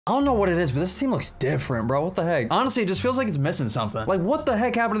I don't know what it is, but this team looks different, bro. What the heck? Honestly, it just feels like it's missing something. Like, what the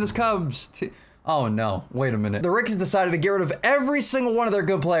heck happened to this Cubs team? Oh, no. Wait a minute. The Rickies decided to get rid of every single one of their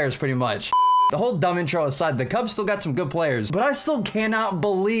good players, pretty much. The whole dumb intro aside, the Cubs still got some good players, but I still cannot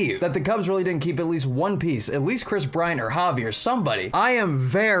believe that the Cubs really didn't keep at least one piece, at least Chris Bryant or Javi or somebody. I am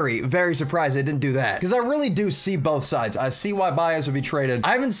very, very surprised they didn't do that, because I really do see both sides. I see why Baez would be traded.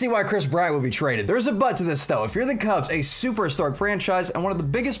 I even see why Chris Bryant would be traded. There's a but to this, though. If you're the Cubs, a super historic franchise and one of the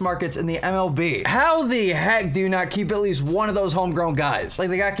biggest markets in the MLB, how the heck do you not keep at least one of those homegrown guys? Like,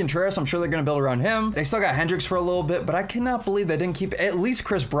 they got Contreras. I'm sure they're going to build around him. They still got Hendricks for a little bit, but I cannot believe they didn't keep at least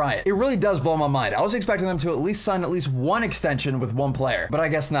Chris Bryant. It really does blow my mind. I was expecting them to at least sign at least one extension with one player, but I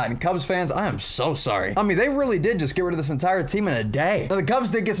guess not. And Cubs fans, I am so sorry. I mean, they really did just get rid of this entire team in a day. Now, the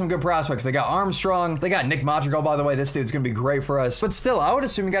Cubs did get some good prospects. They got Armstrong. They got Nick Madrigal, by the way. This dude's gonna be great for us. But still, I would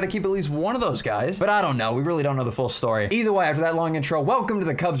assume you got to keep at least one of those guys. But I don't know. We really don't know the full story. Either way, after that long intro, welcome to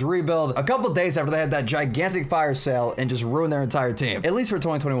the Cubs rebuild. A couple days after they had that gigantic fire sale and just ruined their entire team. At least for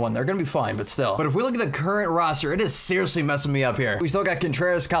 2021, they're gonna be fine, but still. But if we look at the current roster, it is seriously messing me up here. We still got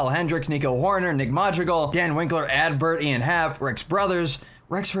Contreras, Kyle Hendricks, Nico Horner, Nick Madrigal, Dan Winkler, Adbert, Ian Happ, Rex Brothers.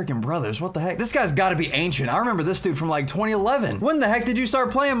 Rex freaking Brothers, what the heck? This guy's gotta be ancient. I remember this dude from like 2011. When the heck did you start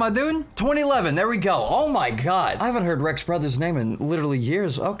playing, my dude? 2011, there we go. Oh my God. I haven't heard Rex Brothers' name in literally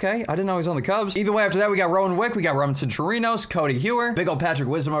years. Okay, I didn't know he was on the Cubs. Either way, after that, we got Rowan Wick, we got Robinson Chirinos, Cody Hewer, big old Patrick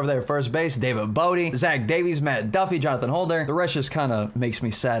Wisdom over there at first base, David Bodie, Zach Davies, Matt Duffy, Jonathan Holder. The rest just kind of makes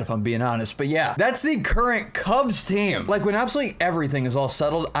me sad if I'm being honest. But yeah, that's the current Cubs team. Like when absolutely everything is all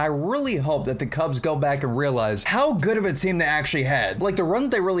settled, I really hope that the Cubs go back and realize how good of a team they actually had. Like the run that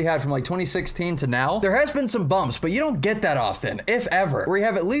they really had from like 2016 to now, there has been some bumps, but you don't get that often, if ever, where you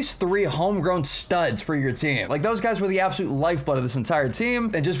have at least 3 homegrown studs for your team. Like those guys were the absolute lifeblood of this entire team,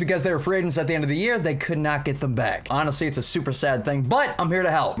 and just because they were free agents at the end of the year, they could not get them back. Honestly, it's a super sad thing, but I'm here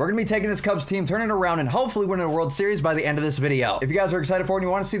to help. We're gonna be taking this Cubs team, turning it around, and hopefully winning a World Series by the end of this video. If you guys are excited for it and you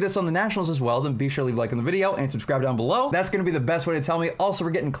want to see this on the Nationals as well, then be sure to leave a like on the video and subscribe down below. That's gonna be the best way to tell me. Also,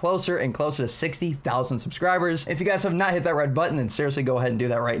 we're getting closer and closer to 60,000 subscribers. If you guys have not hit that red button, then seriously go ahead and do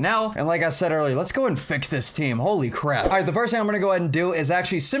that right now. And like I said earlier, let's go and fix this team. Holy crap. All right, the first thing I'm gonna go ahead and do is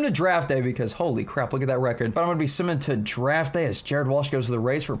actually sim to draft day because holy crap, look at that record. But I'm gonna be simming to draft day as Jared Walsh goes to the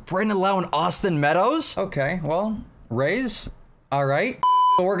Rays for Brendan Lowe and Austin Meadows. Okay, well, Rays, all right.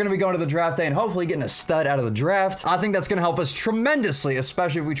 We're going to be going to the draft day and hopefully getting a stud out of the draft. I think that's going to help us tremendously,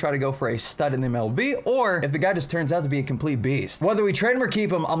 especially if we try to go for a stud in the MLB or if the guy just turns out to be a complete beast. Whether we trade him or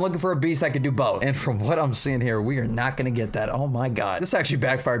keep him, I'm looking for a beast that could do both. And from what I'm seeing here, we are not going to get that. Oh my God. This actually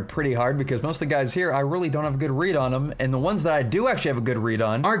backfired pretty hard because most of the guys here, I really don't have a good read on them. And the ones that I do actually have a good read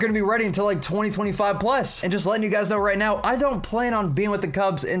on aren't going to be ready until like 2025 plus. And just letting you guys know right now, I don't plan on being with the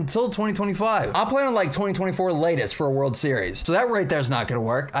Cubs until 2025. I plan on like 2024 latest for a World Series. So that right there is not going to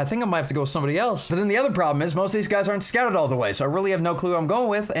work. I think I might have to go with somebody else. But then the other problem is most of these guys aren't scouted all the way, so I really have no clue who I'm going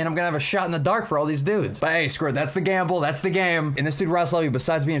with, and I'm gonna have a shot in the dark for all these dudes. But hey, screw it, that's the gamble, that's the game. And this dude Ross Levy,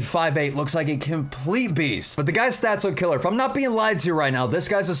 besides being 5'8", looks like a complete beast. But the guy's stats look killer. If I'm not being lied to right now, this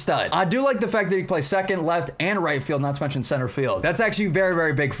guy's a stud. I do like the fact that he plays second, left, and right field, not to mention center field. That's actually very,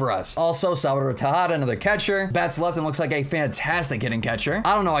 very big for us. Also, Salvador Tejada, another catcher. Bats left and looks like a fantastic hitting catcher.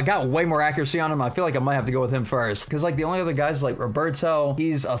 I don't know, I got way more accuracy on him. I feel like I might have to go with him first. Because like the only other guys like Roberto,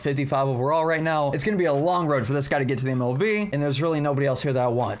 he's a 55 overall right now. It's gonna be a long road for this guy to get to the MLB, and there's really nobody else here that I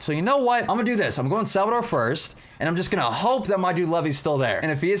want. So you know what? I'm gonna do this. I'm going Salvador first, and I'm just gonna hope that my dude Levy's still there. And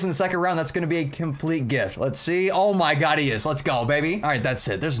if he is in the second round, that's gonna be a complete gift. Let's see. Oh my God, he is. Let's go, baby. All right, that's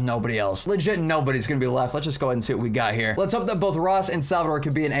it. There's nobody else. Legit nobody's gonna be left. Let's just go ahead and see what we got here. Let's hope that both Ross and Salvador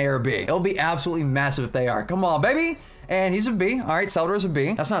could be an A or B. It'll be absolutely massive if they are. Come on, baby. And he's a B. All right, Salvador's a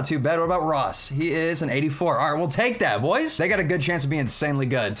B. That's not too bad. What about Ross? He is an 84. All right, we'll take that, boys. They got a good chance of being insanely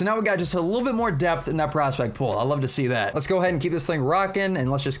good. So now we got just a little bit more depth in that prospect pool. I love to see that. Let's go ahead and keep this thing rocking,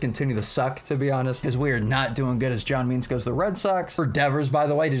 and let's just continue the suck, to be honest, because we are not doing good as John Means goes to the Red Sox. For Devers, by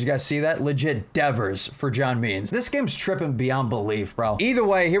the way, did you guys see that? Legit Devers for John Means. This game's tripping beyond belief, bro. Either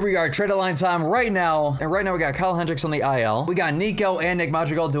way, here we are, trade deadline time right now. And right now we got Kyle Hendricks on the IL. We got Nico and Nick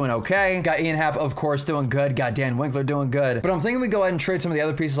Madrigal doing okay. Got Ian Happ, of course, doing good. Got Dan Winkler doing good. But I'm thinking we go ahead and trade some of the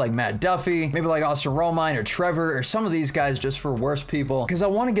other pieces like Matt Duffy, maybe like Austin Romine or Trevor or some of these guys just for worse people because I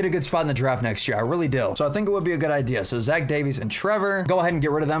want to get a good spot in the draft next year. I really do. So I think it would be a good idea. So Zach Davies and Trevor, go ahead and get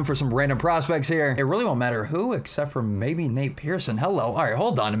rid of them for some random prospects here. It really won't matter who except for maybe Nate Pearson. Hello. All right,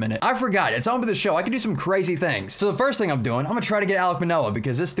 hold on a minute. I forgot. It's on with the show. I can do some crazy things. So the first thing I'm doing, I'm going to try to get Alek Manoah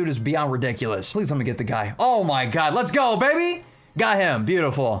because this dude is beyond ridiculous. Please let me get the guy. Oh my God. Let's go, baby. Got him.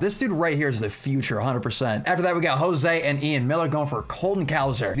 Beautiful. This dude right here is the future, 100%. After that, we got Jose and Ian Miller going for Colton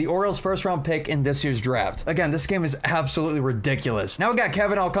Cowser, the Orioles' first-round pick in this year's draft. Again, this game is absolutely ridiculous. Now we got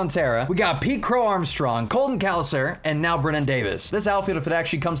Kevin Alcantara, we got Pete Crow Armstrong, Colton Cowser, and now Brennan Davis. This outfield, if it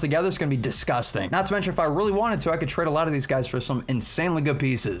actually comes together, is going to be disgusting. Not to mention, if I really wanted to, I could trade a lot of these guys for some insanely good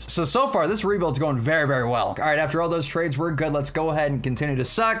pieces. So far, this rebuild's going very, very well. All right, after all those trades, we're good. Let's go ahead and continue to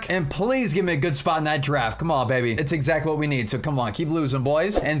suck. And please give me a good spot in that draft. Come on, baby. It's exactly what we need. So come on, keep losing,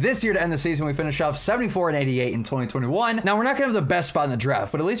 boys. And this year to end the season, we finish off 74 and 88 in 2021. Now, we're not going to have the best spot in the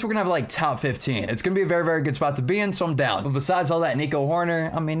draft, but at least we're going to have like top 15. It's going to be a very, very good spot to be in, so I'm down. But besides all that, Nico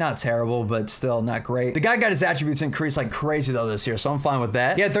Horner, I mean, not terrible, but still not great. The guy got his attributes increased like crazy though this year, so I'm fine with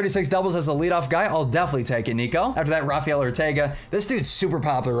that. He had 36 doubles as the leadoff guy. I'll definitely take it, Nico. After that, Rafael Ortega. This dude's super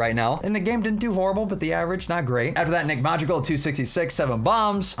popular right now. And the game didn't do horrible, but the average, not great. After that, Nick Madrigal, 266, 7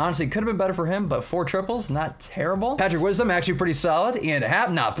 bombs. Honestly, could have been better for him, but 4 triples, not terrible. Patrick Wisdom, actually pretty solid. Ian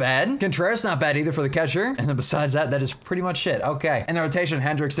Happ, not bad. Contreras, not bad either for the catcher. And then besides that, that is pretty much it. Okay. In the rotation,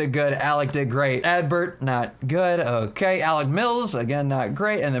 Hendricks did good. Alec did great. Adbert, not good. Okay. Alec Mills, again, not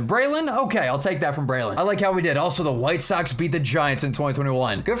great. And then Braylon, okay, I'll take that from Braylon. I like how we did. Also, the White Sox beat the Giants in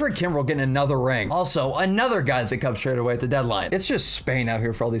 2021. Good for Kimbrel getting another ring. Also, another guy that the Cubs traded away at the deadline. It's just Spain out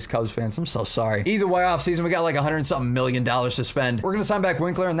here for all these Cubs fans. I'm so sorry. Either way, off season, we got like $100-something million to spend. We're going to sign back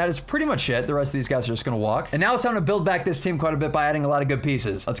Winkler, and that is pretty much it. The rest of these guys are just going to walk. And now it's time to build back this team quite a bit by adding a lot of good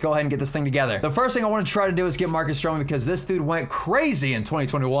pieces. Let's go ahead and get this thing together. The first thing I want to try to do is get Marcus Stroman because this dude went crazy in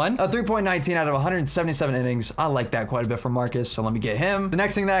 2021. A 3.19 out of 177 innings. I like that quite a bit from Marcus, so let me get him. The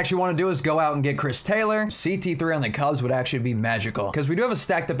next thing that I actually want to do is go out and get Chris Taylor. CT3 on the Cubs would actually be magical because we do have a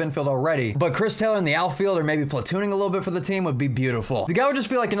stacked up infield already, but Chris Taylor in the outfield or maybe platooning a little bit for the team would be beautiful. The guy would just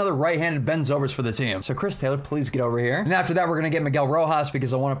be like another right-handed Ben Zobrist for the team. So Chris Taylor, please get over here. And after that, we're going to get Miguel Rojas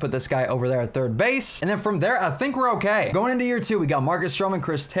because I want to put this guy over there at third base. And then from there, I think we're okay. Going into year 2, we got Marcus Stroman,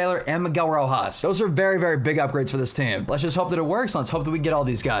 Chris Taylor, and Miguel Rojas. Those are very, very big upgrades for this team. Let's just hope that it works. Let's hope that we get all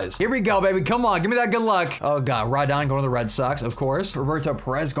these guys. Here we go, baby. Come on. Give me that good luck. Oh, God. Rodon going to the Red Sox, of course. Roberto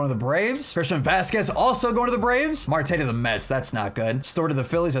Perez going to the Braves. Christian Vasquez also going to the Braves. Marte to the Mets. That's not good. Story to the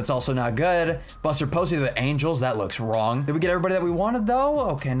Phillies. That's also not good. Buster Posey to the Angels. That looks wrong. Did we get everybody that we wanted, though?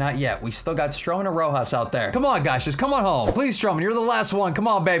 Okay, not yet. We still got Stroman and Rojas out there. Come on, guys. Just come on home. Please, Stroman. You're the last one. Come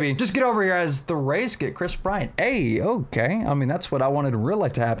on, baby. Just get over here as the Rays get Chris Bryant. Hey, okay. I mean, that's what I wanted in real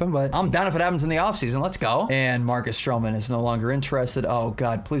life to happen, but I'm down if it happens in the offseason. Let's go. And Marcus Stroman is no longer interested. Oh,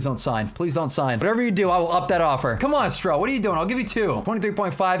 God. Please don't sign. Please don't sign. Whatever you do, I will up that offer. Come on, Stro. What are you doing? I'll give you 2.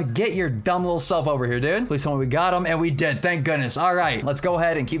 23.5. Get your dumb little self over here, dude. Please tell me we got him, and we did. Thank goodness. All right. Let's go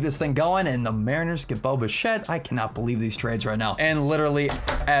ahead and keep this thing going, and the Mariners get Bo Bichette. I cannot believe these trades right now. And literally,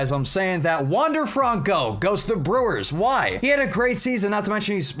 as I'm saying that, Wander Franco goes to the Brewers. Why? He had a great season, not to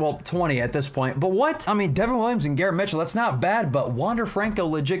mention he's, well, 20 at this point. But what? I mean, Devin Williams and Garrett Mitchell, that's not bad, but Wander Franco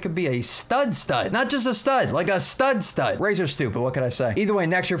legit could be a stud. Not just a stud, like a stud. Rays are stupid. What could I say? Either way,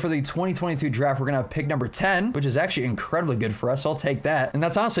 next year for the 2022 draft, we're going to have pick number 10, which is actually incredibly good for us. So I'll take that. And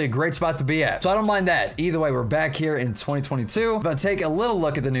that's honestly a great spot to be at. So I don't mind that. Either way, we're back here in 2022. I'm going to take a little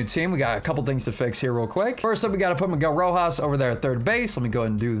look at the new team. We got a couple things to fix here real quick. First up, we got to put Miguel Rojas over there at third base. Let me go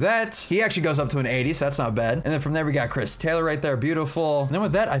ahead and do that. He actually goes up to an 80, so that's not bad. And then from there, we got Chris Taylor right there. Beautiful. And then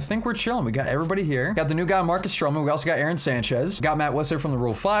with that, I think we're chilling. We got everybody here. Got the new guy, Marcus Stroman. We also got Aaron Sanchez. Got Matt Whistler from the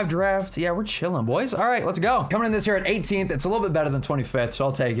Rule 5 draft. Yeah, we're chilling, boys. All right, let's go. Coming in this here at 18th. It's a little bit better than 25th, so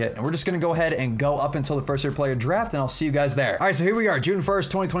I'll take it. And we're just going to go ahead and go up until the first year player draft, and I'll see you guys there. All right, so here we are, June 1st,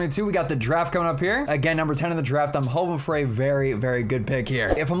 2022. We got the draft coming up here. Again, number 10 in the draft. I'm hoping for a very, very good pick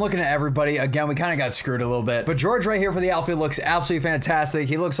here. If I'm looking at everybody, again, we kind of got screwed a little bit. But George right here for the outfield looks absolutely fantastic.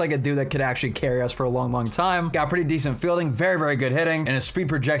 He looks like a dude that could actually carry us for a long, long time. Got pretty decent fielding, very, very good hitting, and his speed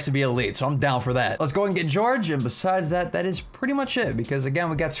projects to be elite, so I'm down for that. Let's go and get George, and besides that, that is pretty much it, because again,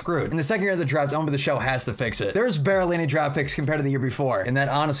 we got screwed. In the second year of the draft, MLB The Show has to fix it. There's barely any draft picks compared to the year before, and that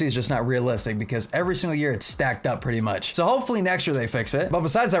honestly is just not realistic, because every single year it's stacked up pretty much. So hopefully next year they fix it. But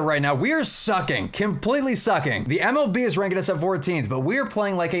besides that, right now, we are sucking, completely sucking. The MLB is ranking us at 14th, but we are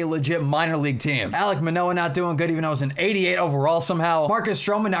playing like a legit minor league team. Alek Manoah not doing good, even though he's an 88 overall somehow. Marcus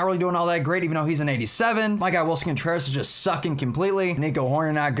Stroman not really doing all that great, even though he's an 87. My guy Wilson Contreras is just sucking completely. Nico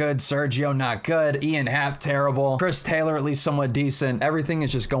Horner not good. Sergio not good. Ian Happ terrible. Chris Taylor at least somewhat decent. Everything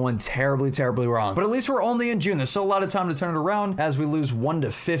is just going terribly, terribly wrong. But at least we're only in June. There's still a lot of time to turn it around as we lose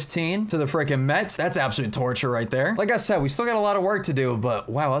 1-15 to the freaking Mets. That's absolute torture right there. Like I said, we still got a lot of work to do, but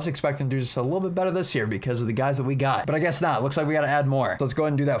wow, I was expecting to do just a little bit better this year because of the guys that we got. But I guess not. Looks like we got to add more. So let's go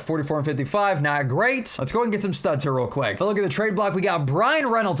ahead and do that. 44 and 55. Not great. Let's go ahead and get some studs here real quick. But look at the trade block. We got Brian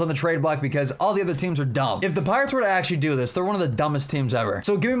Reynolds on the trade block because all the other teams are dumb. If the Pirates were to actually do this, they're one of the dumbest teams ever.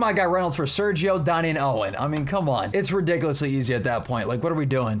 So give me my guy Reynolds for Sergio, Donnie, and Owen. I mean, come on. It's ridiculously easy at that point. Like, what are we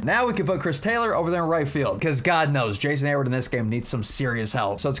doing? Now we can put Chris Taylor over there in right field, because God knows Jason Hayward in this game needs some serious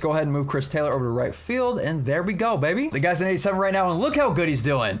help. So let's go ahead and move Chris Taylor over to right field, and there we go, baby. The guy's in 87 right now, and look how good he's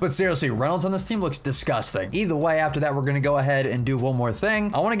doing. But seriously, Reynolds on this team looks disgusting. Either way, after that, we're gonna go ahead and do one more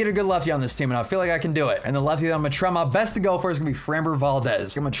thing. I want to get a good lefty on this team, and I feel like I can do it. And the lefty that I'm gonna try my best to go for is gonna be Framber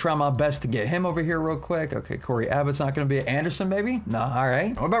Valdez. I'm gonna try my best to get him over here real quick. Okay, Corey Abbott's not gonna be it. Anderson, maybe? No, all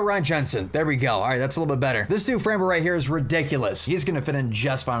right. What about Ryan Jensen? There we go. All right, that's a little bit better. This dude Framber right here is ridiculous. He's gonna fit in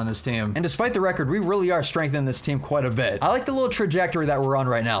just fine on this team. And despite the record, we really are strengthening this team quite a bit. I like the little trajectory that we're on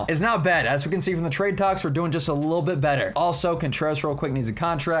right now. It's not bad. As we can see from the trade talks, we're doing just a little bit better. Also, Contreras real quick needs a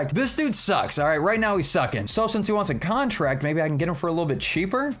contract. This dude sucks. All right, right now he's sucking. So since he wants a contract, maybe I can get him for a little bit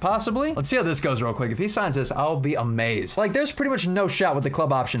cheaper, possibly. Let's see how this goes real quick. If he signs this, I'll be amazed. Like, there's pretty much no shot with the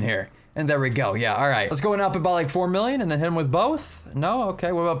club option here. And there we go. Yeah, all right. Let's go up about like 4 million and then hit him with both. No?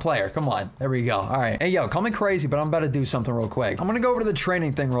 Okay, what about player? Come on. There we go. All right. Hey, yo, call me crazy, but I'm about to do something real quick. I'm going to go over to the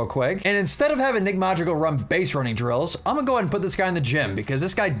training thing real quick. And instead of having Nick Madrigal run base running drills, I'm going to go ahead and put this guy in the gym because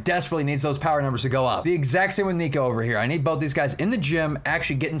this guy desperately needs those power numbers to go up. The exact same with Nico over here. I need both these guys in the gym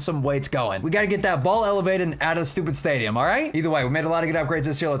actually getting some weights going. We got to get that ball elevated and out of the stupid stadium, all right? Either way, we made a lot of good upgrades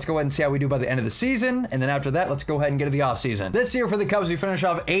this year. Let's go ahead and see how we do by the end of the season. And then after that, let's go ahead and get to the offseason. This year for the Cubs, we finish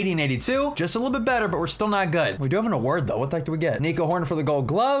off 80 and 82. Just a little bit better, but we're still not good. We do have an award though. What the heck do we get? Nico Horner for the Gold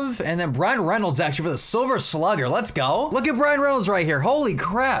Glove, and then Brian Reynolds actually for the Silver Slugger. Let's go. Look at Brian Reynolds right here. Holy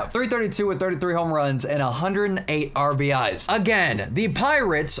crap. 332 with 33 home runs and 108 RBIs. Again, the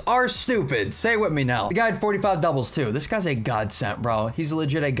Pirates are stupid. Say it with me now. The guy had 45 doubles too. This guy's a godsend, bro. He's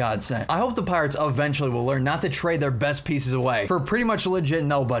legit a godsend. I hope the Pirates eventually will learn not to trade their best pieces away for pretty much legit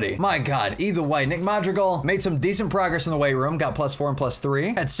nobody. My God. Either way, Nick Madrigal made some decent progress in the weight room. Got +4 and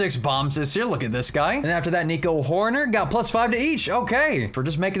 +3. Had 6 bombs this year. Look at this guy. And after that, Nico Horner got +5 to each. Okay. For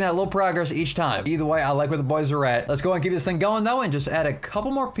just making that little progress each time. Either way, I like where the boys are at. Let's go and keep this thing going though and just add a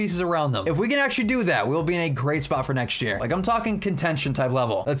couple more pieces around them. If we can actually do that, we'll be in a great spot for next year. Like, I'm talking contention type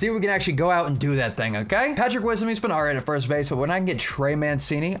level. Let's see if we can actually go out and do that thing, okay? Patrick Wisdom, he's been all right at first base, but when I can get Trey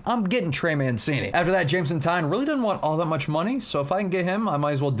Mancini, I'm getting Trey Mancini. After that, Jameson Tyne really didn't want all that much money, so if I can get him, I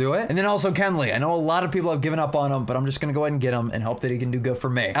might as well do it. And then also Kenley. I know a lot of people have given up on him, but I'm just gonna go ahead and get him and hope that he can do good for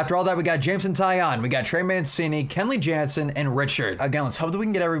me. After all that, we got Jameson Tyne, we got Trey Mancini, Kenley Jansen, and Richard. Again, let's hope that we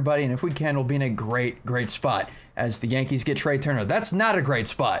can get everybody, and if we can, we'll be in a great spot. As the Yankees get Trey Turner. That's not a great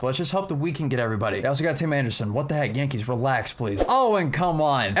spot. Let's just hope that we can get everybody. They also got Tim Anderson. What the heck? Yankees, relax, please. Oh, and come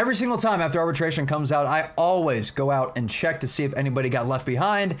on. Every single time after arbitration comes out, I always go out and check to see if anybody got left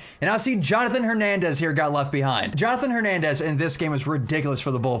behind. And I see Jonathan Hernandez here got left behind. Jonathan Hernandez in this game is ridiculous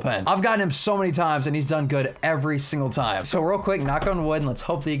for the bullpen. I've gotten him so many times, and he's done good every single time. So real quick, knock on wood, and let's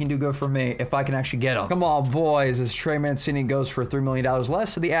hope that he can do good for me if I can actually get him. Come on, boys, as Trey Mancini goes for $3 million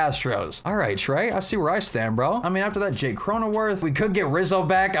less to the Astros. All right, Trey, I see where I stand, bro. I mean, after that, Jake Cronenworth. We could get Rizzo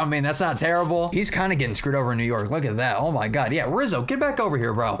back. I mean, that's not terrible. He's kind of getting screwed over in New York. Look at that. Oh my God. Yeah, Rizzo, get back over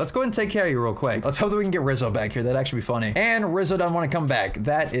here, bro. Let's go ahead and take care of you real quick. Let's hope that we can get Rizzo back here. That'd actually be funny. And Rizzo doesn't want to come back.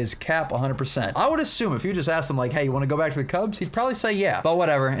 That is cap 100%. I would assume if you just asked him like, hey, you want to go back to the Cubs? He'd probably say yeah. But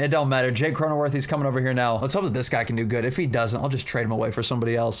whatever. It don't matter. Jake Cronenworth, he's coming over here now. Let's hope that this guy can do good. If he doesn't, I'll just trade him away for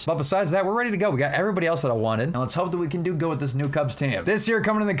somebody else. But besides that, we're ready to go. We got everybody else that I wanted. And let's hope that we can do good with this new Cubs team. This year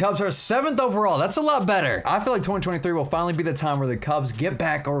coming in, the Cubs are 7th overall. That's a lot better. I feel like 2023 will finally be the time where the Cubs get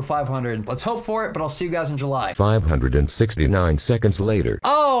back over 500. Let's hope for it, but I'll see you guys in July. 569 seconds later.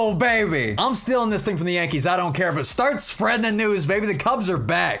 Oh, baby. I'm stealing this thing from the Yankees. I don't care, but start spreading the news, baby. The Cubs are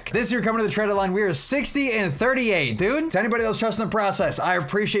back. This year coming to the trade deadline, we are 60 and 38, dude. To anybody that's trusting the process, I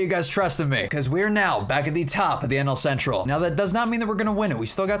appreciate you guys trusting me because we are now back at the top of the NL Central. Now, that does not mean that we're going to win it. We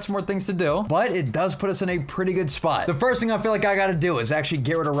still got some more things to do, but it does put us in a pretty good spot. The first thing I feel like I got to do is actually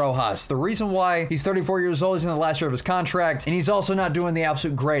get rid of Rojas. The reason why he's 34 years old, he's in the last year of his contract, and he's also not doing the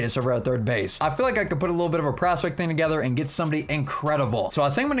absolute greatest over at third base. I feel like I could put a little bit of a prospect thing together and get somebody incredible. So I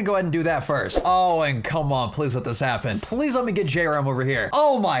think I'm going to go ahead and do that first. Oh, and come on, please let this happen. Please let me get J-Ram over here.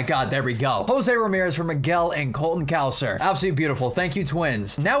 Oh my God, there we go. Jose Ramirez for Miguel and Colton Cowser. Absolutely beautiful. Thank you,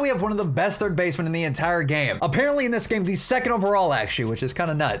 Twins. Now we have one of the best third basemen in the entire game. Apparently in this game, the 2nd overall actually, which is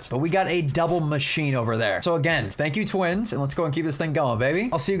kind of nuts. But we got a double machine over there. So again, thank you, Twins, and let's go and keep this thing going, baby.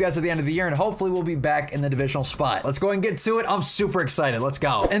 I'll see you guys at the end of the year, and hopefully we'll be back in the divisional spot. Let's go and get to it. I'm super excited. Let's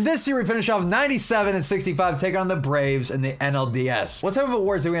go. And this year we finish off 97 and 65, taking on the Braves in the NLDS. What type of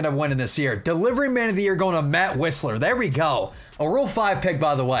awards do we end up winning this year? Delivery Man of the Year going to Matt Whistler. There we go. A Rule 5 pick,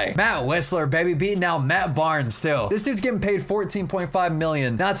 by the way. Matt Whistler, baby, beating out Matt Barnes, too. This dude's getting paid $14.5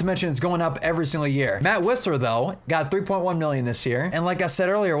 million, not to mention it's going up every single year. Matt Whistler, though, got $3.1 million this year, and like I said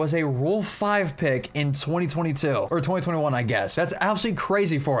earlier, was a Rule 5 pick in 2022, or 2021, I guess. That's absolutely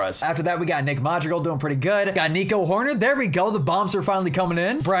crazy for us. After that, we got Nick Madrigal doing pretty good. Got Nico Horner. There we go. The bombs are finally coming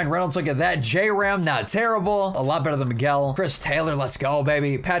in. Brian Reynolds, look at that. J-Ram, not terrible. A lot better than Miguel. Chris Taylor, let's go,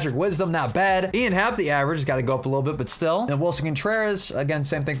 baby. Patrick Wisdom, not bad. Ian Happ, the average, has got to go up a little bit, but still. And Wilson Contreras, again,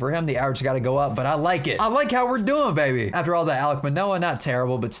 same thing for him. The average got to go up, but I like it. I like how we're doing, baby. After all that, Alek Manoah, not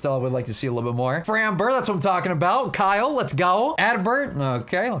terrible, but still, I would like to see a little bit more. Framber, that's what I'm talking about. Kyle, let's go. Adbert,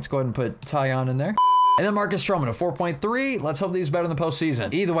 okay, let's go ahead and put Tyon in there. And then Marcus Stroman, a 4.3. Let's hope he's better in the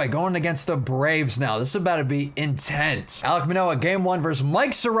postseason. Either way, going against the Braves now. This is about to be intense. Alek Manoah, game 1 versus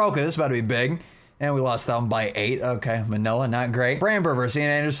Mike Soroka. This is about to be big. And we lost that one by 8. Okay, Manoah, not great. Framber versus Ian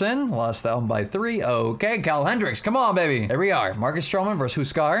Anderson. Lost that one by 3. Okay, Kyle Hendricks, come on, baby. There we are. Marcus Stroman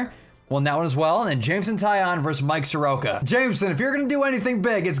versus Huskar. Won that one as well. And then Jameson Taillon versus Mike Soroka. Jameson, if you're going to do anything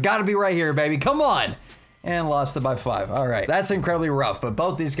big, it's got to be right here, baby. Come on. And lost it by 5. All right. That's incredibly rough, but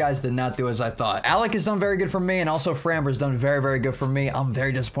both these guys did not do as I thought. Alec has done very good for me, and also Framber's done very, very good for me. I'm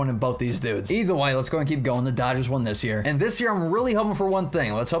very disappointed in both these dudes. Either way, let's go and keep going. The Dodgers won this year. And this year, I'm really hoping for one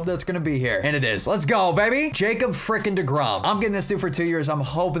thing. Let's hope that's going to be here. And it is. Let's go, baby. Jacob frickin' DeGrom. I'm getting this dude for 2 years. I'm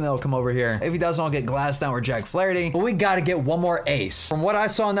hoping they'll come over here. If he doesn't, I'll get Glasnow or Jack Flaherty. But we got to get one more ace. From what I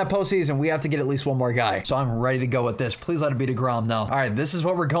saw in that postseason, we have to get at least one more guy. So I'm ready to go with this. Please let it be DeGrom, though. All right, this is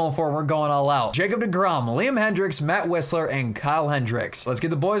what we're going for. We're going all out. Jacob DeGrom, Liam Hendricks, Matt Whistler, and Kyle Hendricks. Let's get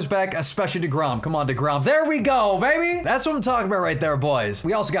the boys back, especially DeGrom. Come on, DeGrom. There we go, baby. That's what I'm talking about right there, boys.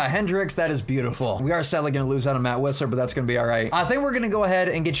 We also got Hendricks. That is beautiful. We are sadly going to lose out on Matt Whistler, but that's going to be all right. I think we're going to go ahead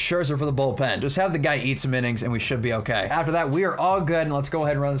and get Scherzer for the bullpen. Just have the guy eat some innings, and we should be okay. After that, we are all good, and let's go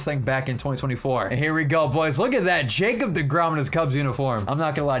ahead and run this thing back in 2024. And here we go, boys. Look at that. Jacob DeGrom in his Cubs uniform. I'm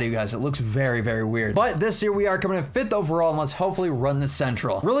not going to lie to you guys. It looks very, very weird. But this year, we are coming in 5th overall, and let's hopefully run the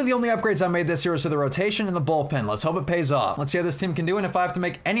Central. Really, the only upgrades I made this year was to the rotation and the bullpen. Let's hope it pays off. Let's see how this team can do, and if I have to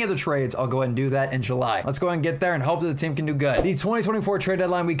make any other trades, I'll go ahead and do that in July. Let's go ahead and get there and hope that the team can do good. The 2024 trade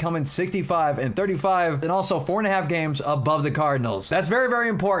deadline, we come in 65 and 35, and also 4.5 games above the Cardinals. That's very, very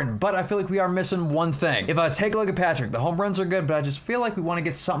important, but I feel like we are missing one thing. If I take a look at Patrick, the home runs are good, but I just feel like we want to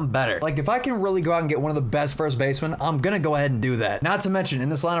get something better. Like, if I can really go out and get one of the best first basemen, I'm gonna go ahead and do that. Not to mention, in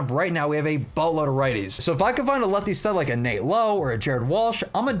this lineup right now, we have a boatload of righties. So if I can find a lefty stud like a Nate Lowe or a Jared Walsh,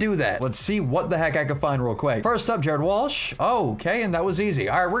 I'm gonna do that. Let's see what the heck I can find real quick. First up, Jared Walsh. Okay, and that was easy.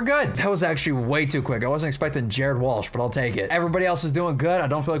 All right, we're good. That was actually way too quick. I wasn't expecting Jared Walsh, but I'll take it. Everybody else is doing good. I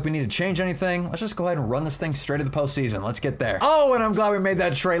don't feel like we need to change anything. Let's just go ahead and run this thing straight to the postseason. Let's get there. Oh, and I'm glad we made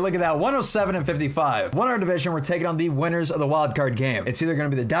that trade. Look at that, 107 and 55. Won our division. We're taking on the winners of the wild card game. It's either going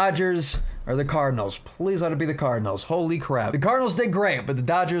to be the Dodgers or the Cardinals. Please let it be the Cardinals. Holy crap. The Cardinals did great, but the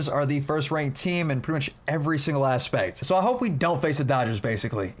Dodgers are the first-ranked team in pretty much every single aspect. So I hope we don't face the Dodgers,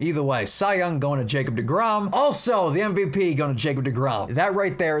 basically. Either way, Cy Young going to Jacob DeGrom. Also, the MVP going to Jacob DeGrom. That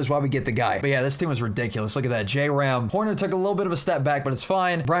right there is why we get the guy. But yeah, this team was ridiculous. Look at that. J-Ram. Horner took a little bit of a step back, but it's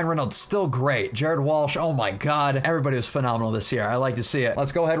fine. Brian Reynolds still great. Jared Walsh, oh my God. Everybody was phenomenal this year. I like to see it.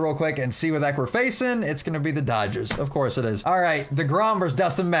 Let's go ahead real quick and see what that we're facing. It's going to be the Dodgers. Of course it is. All right, DeGrom versus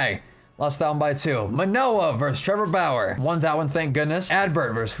Dustin May. Lost that one by 2. Manoah versus Trevor Bauer. Won that one, thank goodness.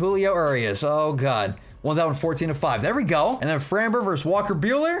 Adbert versus Julio Urias. Oh, God. Won that one 14-5. There we go. And then Framber versus Walker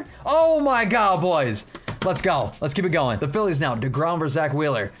Buehler. Oh, my God, boys. Let's go. Let's keep it going. The Phillies now. DeGrom versus Zach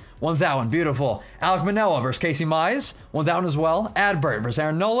Wheeler. Won that one. Beautiful. Alek Manoah versus Casey Mize. Won that one as well. Adbert versus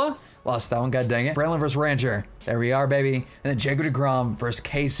Aaron Nola. Lost that one. God dang it. Braylon versus Ranger. There we are, baby. And then Jacob DeGrom versus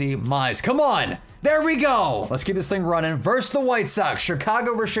Casey Mize. Come on. There we go. Let's keep this thing running. Versus the White Sox.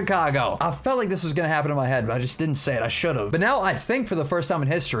 Chicago versus Chicago. I felt like this was going to happen in my head, but I just didn't say it. I should have. But now I think for the first time in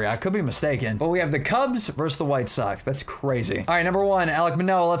history, I could be mistaken, but we have the Cubs versus the White Sox. That's crazy. All right, number 1, Alek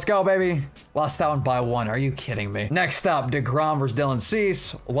Manoah. Let's go, baby. Lost that one by 1. Are you kidding me? Next up, DeGrom versus Dylan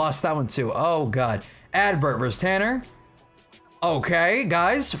Cease. Lost that one too. Oh, God. Adbert versus Tanner. Okay,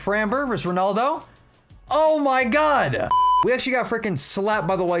 guys. Framber versus Ronaldo. Oh, my God. We actually got freaking slapped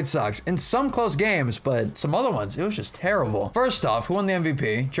by the White Sox in some close games, but some other ones, it was just terrible. First off, who won the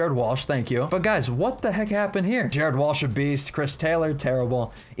MVP? Jared Walsh, thank you. But guys, what the heck happened here? Jared Walsh, a beast. Chris Taylor,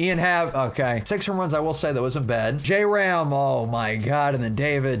 terrible. Ian Happ, okay. 6 home runs, I will say that wasn't bad. J-Ram, oh my God. And then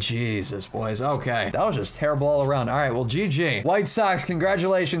David, Jesus, boys. Okay, that was just terrible all around. All right, well, GG. White Sox,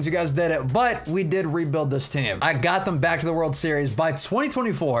 congratulations, you guys did it. But we did rebuild this team. I got them back to the World Series by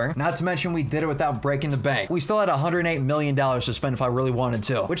 2024. Not to mention, we did it without breaking the bank. We still had $108 million million to spend if I really wanted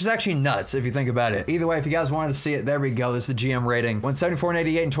to, which is actually nuts if you think about it. Either way, if you guys wanted to see it, there we go. This is the GM rating. Went 74 and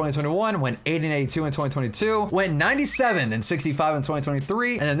 88 in 2021, went 80 and 82 in 2022, went 97 and 65 in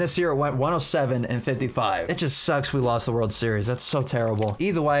 2023, and then this year it went 107 and 55. It just sucks we lost the World Series. That's so terrible.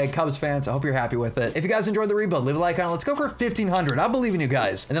 Either way, Cubs fans, I hope you're happy with it. If you guys enjoyed the rebuild, leave a like on it. Let's go for 1,500. I believe in you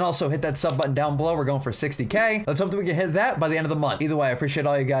guys. And then also hit that sub button down below. We're going for 60K. Let's hope that we can hit that by the end of the month. Either way, I appreciate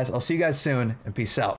all you guys. I'll see you guys soon, and peace out.